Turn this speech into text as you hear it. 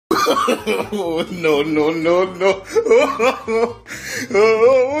No, no, no, no.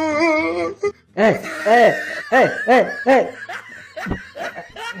 Hey, hey, hey, hey, hey.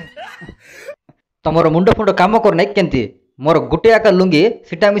 तमर मुंड फुंड काम कर नहीं केंती मोर गुटे आका लुंगी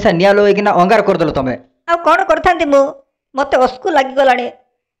सीटा मिसा निया लोइकिना अंगार कर देलो तमे आ कोन करथांती मु मते अस्कु लागि गलाणी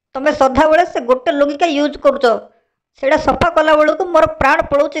तमे सदा बेले से गोटे लुंगी का यूज करूछो सेडा सफा कला बेलू को मोर प्राण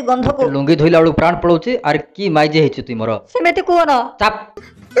पळौची गंध को लुंगी धोइला बेलू प्राण पळौची आर की माइजे हेछु तु मोर सेमेति को न चाप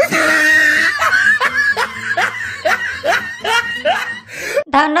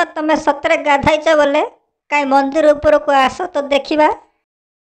धान तमे सतरे गाधाइछ बोले काई मंदिर ऊपर को आसो तो देखिबा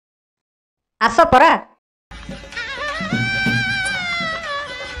आसो परा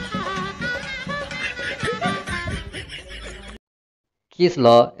किस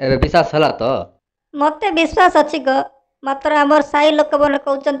लो एबे विश्वास हला तो मते विश्वास अछि ग मात्र हमर साई लोक बने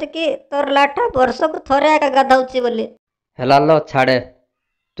कहउचंत कि तोर लाठा वर्ष को थरे आका गाधाउची बोली हेला लो छाड़े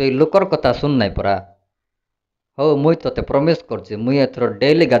तु लोकर कथा सुन नाही परा हो मुई तते प्रॉमिस करछि मुई एथरो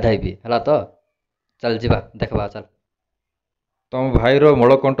डेली गाधाइबी हला तो चल जिबा देखबा चल तम भाईर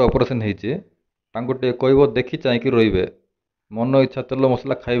मलकंठ ऑपरेशन हेछि तांको टे कहबो देखि चाहि कि रहिबे मन इच्छा तेल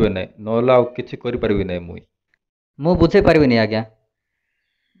मसला खाइबे नै नहला आ किछि करि परबी नै मुई मु बुझे परबिनी आज्ञा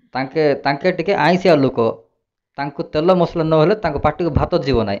तांके तांके टिके आइसिया लोक तांको तेल मसला न होले तांको पाटी को भात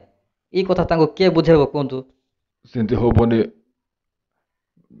जीव नै ई कथा तांको के बुझेबो कोंतु सेंति होबने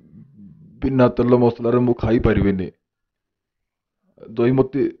बिना तेल मसला रे मु खाइ परबी नै दई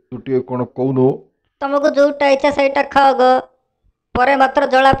मते टुटिए कोन कहूनो तुमको जोटा इच्छा सेटा खाओ गो परे मात्र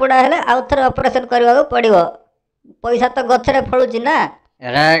जला पोड़ा हेले आउ थरे ऑपरेशन करबा को पड़िबो पैसा तो गछरे फळुची ना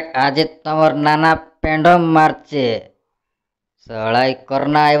रे आज तमर नाना पेंड मारचे सळाई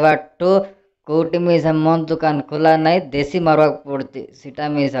करना आइबाटू कोटी मिसा मन दुकान खुला नहीं देसी मारवा पड़ती सीटा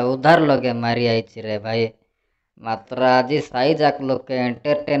मिसा उधार लगे मारी आइछि रे भाई मात्र आज साई जाक लोग के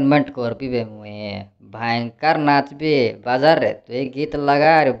एंटरटेनमेंट कर पीबे मुई भयंकर नाचबी बाजार रे तू गीत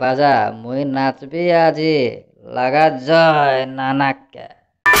लगा रे बाजा मुई नाचबी आज लगा जय नाना के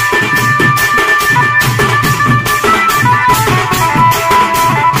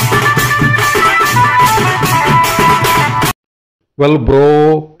Well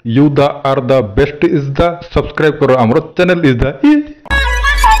bro, you are the best is the subscribe karo amro channel is the